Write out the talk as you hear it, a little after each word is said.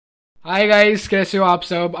Hi guys, कैसे हो आप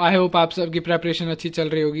सब। आई होप आप सब की प्रेपरेशन अच्छी चल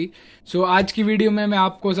रही होगी। सो आज की वीडियो में मैं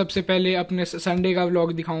आपको सबसे पहले अपने संडे का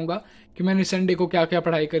व्लॉग दिखाऊंगा कि मैंने संडे को क्या क्या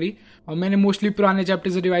पढ़ाई करी। और मैंने मोस्टली पुराने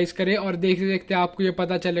चैप्टर्स रिवाइज करे और देखते देखते आपको ये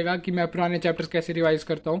पता चलेगा कि मैं पुराने चैप्टर्स कैसे रिवाइज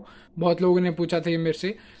करता हूँ। बहुत लोगों ने पूछा था ये मेरे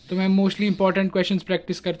से, तो मैं मोस्टली इंपॉर्टेंट क्वेश्चन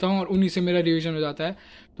प्रैक्टिस करता हूँ और उन्हीं से मेरा रिविजन हो जाता है।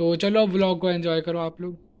 तो चलो व्लॉग को एंजॉय करो आप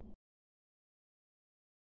लोग।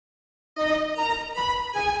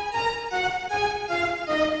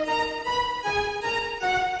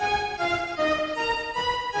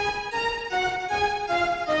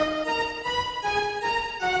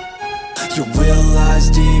 Your will lies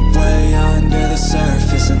deep way under the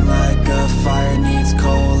surface, and like a fire needs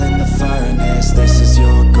coal in the furnace. This is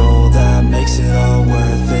your goal that makes it all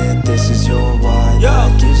worth it. This is your why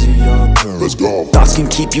that gives you your purpose. Let's go. Thoughts can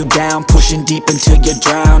keep you down, pushing deep until you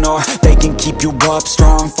drown, or they can keep you up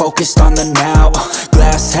strong, focused on the now.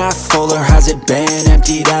 Glass half full, or has it been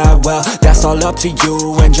emptied out? Well, that's all up to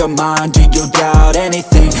you and your mind. Do you doubt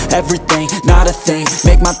anything, everything, not a thing?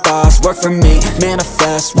 Make my thoughts work for me,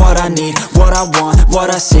 manifest what I need, what I want, what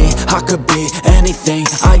I see. I could be anything,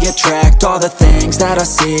 I attract all the things that I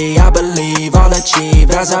see. I believe I'll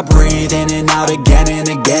achieve as I breathe in and out again and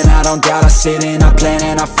again. I don't doubt, I sit and I plan,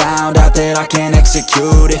 and I found out that I can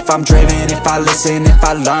execute if I'm driven, if I listen, if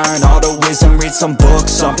I learn all the wisdom. Read some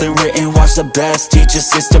books, something written, watch the best, teach a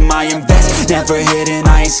system I invest. Never hidden,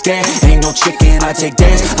 I ain't scared, ain't no chicken, I take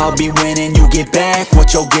dares. I'll be winning, you get back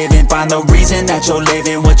what you're giving. Find the reason that you're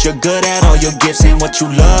living, what you're good at, all your gifts and what you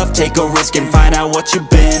love. Take a risk and find out what you've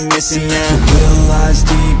been missing. Your will lies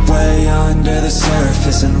deep way under the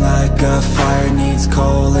surface, and like a fire needs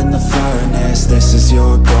coal in the furnace. This is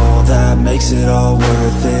your goal that makes it all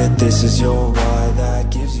worth it. This is your why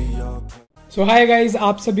that gives you your. So hi guys,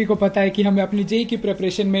 आप सभी को पता है कि हमें अपनी JEE की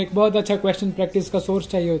preparation में एक बहुत अच्छा क्वेश्चन प्रैक्टिस का सोर्स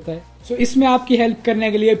चाहिए होता है। सो इसमें आपकी हेल्प करने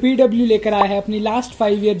के लिए पीडब्ल्यू लेकर आया है अपनी लास्ट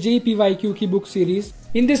 5 ईयर जेई पीवाईक्यू की book series.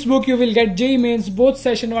 In this book, you will get JEE Mains, both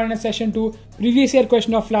Session 1 and Session 2, previous year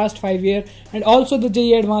question of last 5 year, and also the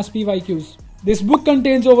JEE Advanced PYQs. This book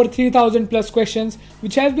contains over 3000 plus questions,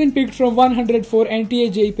 which have been picked from 104 NTA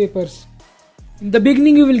JEE papers. In the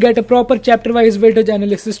beginning, you will get a proper chapter-wise weightage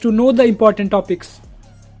analysis to know the important topics.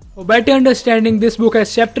 For better understanding, this book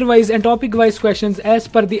has chapter-wise and topic-wise questions as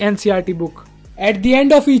per the NCERT book. At the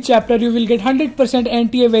end of each chapter, you will get 100%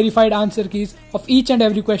 NTA verified answer keys of each and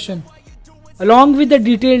every question, along with the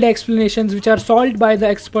detailed explanations which are solved by the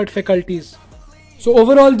expert faculties. So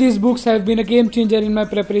overall, these books have been a game changer in my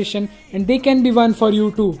preparation, and they can be one for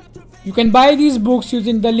you too. You can buy these books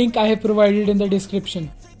using the link I have provided in the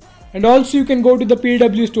description. And also you can go to the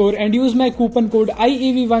PW store and use my coupon code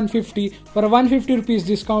IEV150 for a 150 rupees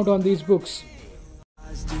discount on these books.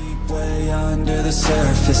 Deep way under the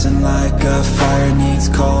surface, and like a fire needs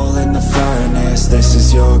coal in the furnace. This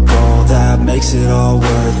is your goal that makes it all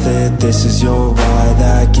worth it. This is your why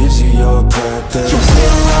that gives you your purpose. Your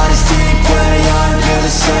will lies deep way under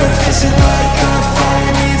the surface, and like a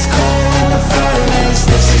fire needs coal in the furnace.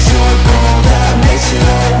 This is your goal that makes it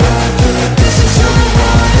all worth it. This is your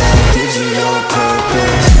why that gives you your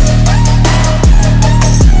purpose.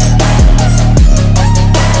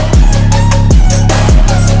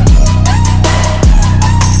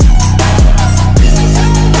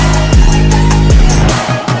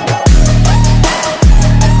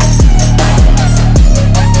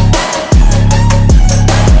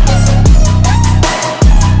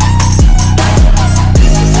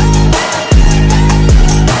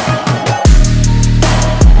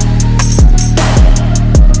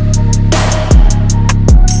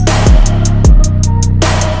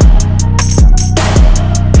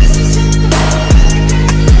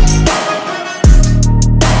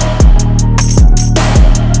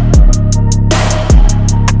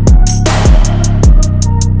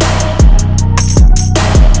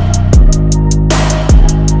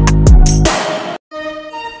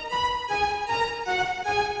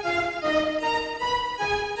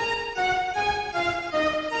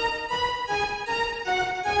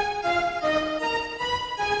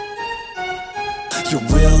 Your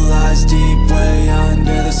will lies deep way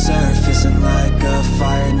under the surface, and like a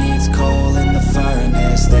fire needs coal in the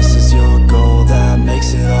furnace. This is your goal that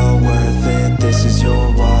makes it all worth it. This is your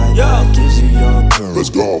why that gives you your purpose. Let's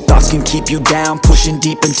go. Thoughts can keep you down, pushing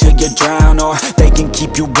deep until you drown, or they can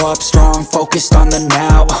keep you up strong, focused on the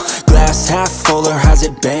now. Glass half full, or has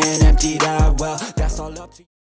it been emptied out? Well, that's all up to you.